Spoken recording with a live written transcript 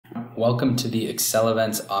welcome to the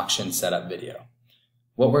Accelevents auction setup video.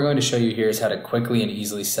 What we're going to show you here is how to quickly and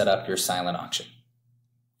easily set up your silent auction.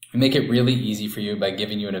 We make it really easy for you by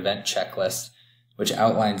giving you an event checklist, which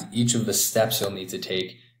outlines each of the steps you'll need to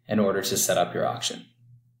take in order to set up your auction.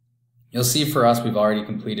 You'll see for us we've already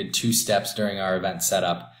completed 2 steps during our event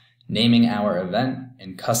setup, naming our event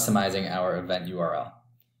and customizing our event URL.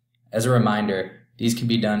 As a reminder, these can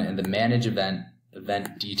be done in the Manage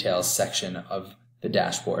Event Details section of the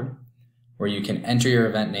dashboard, where you can enter your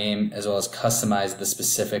event name as well as customize the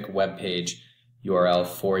specific web page URL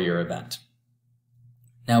for your event.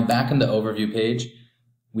 Now back in the overview page,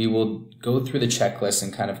 we will go through the checklist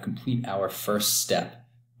and kind of complete our first step,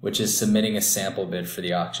 which is submitting a sample bid for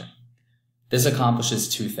the auction. This accomplishes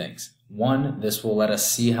 2 things. 1, this will let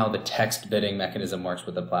us see how the text bidding mechanism works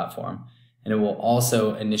with the platform, and it will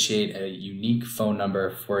also initiate a unique phone number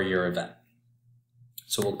for your event.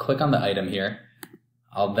 So we'll click on the item here.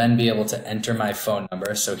 I'll then be able to enter my phone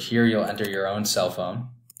number. So here you'll enter your own cell phone.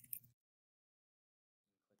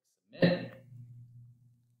 Submit.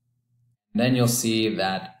 Then you'll see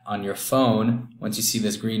that on your phone, once you see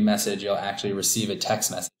this green message, you'll actually receive a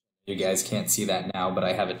text message. You guys can't see that now, but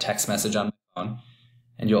I have a text message on my phone.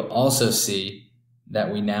 And you'll also see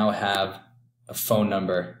that we now have a phone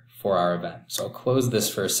number for our event. So I'll close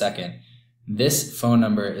this for a second. This phone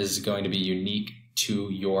number is going to be unique to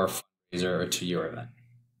your fundraiser or to your event.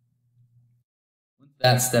 Once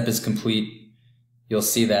that step is complete, you'll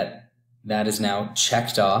see that that is now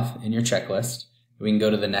checked off in your checklist. We can go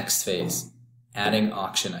to the next phase, adding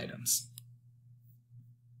auction items.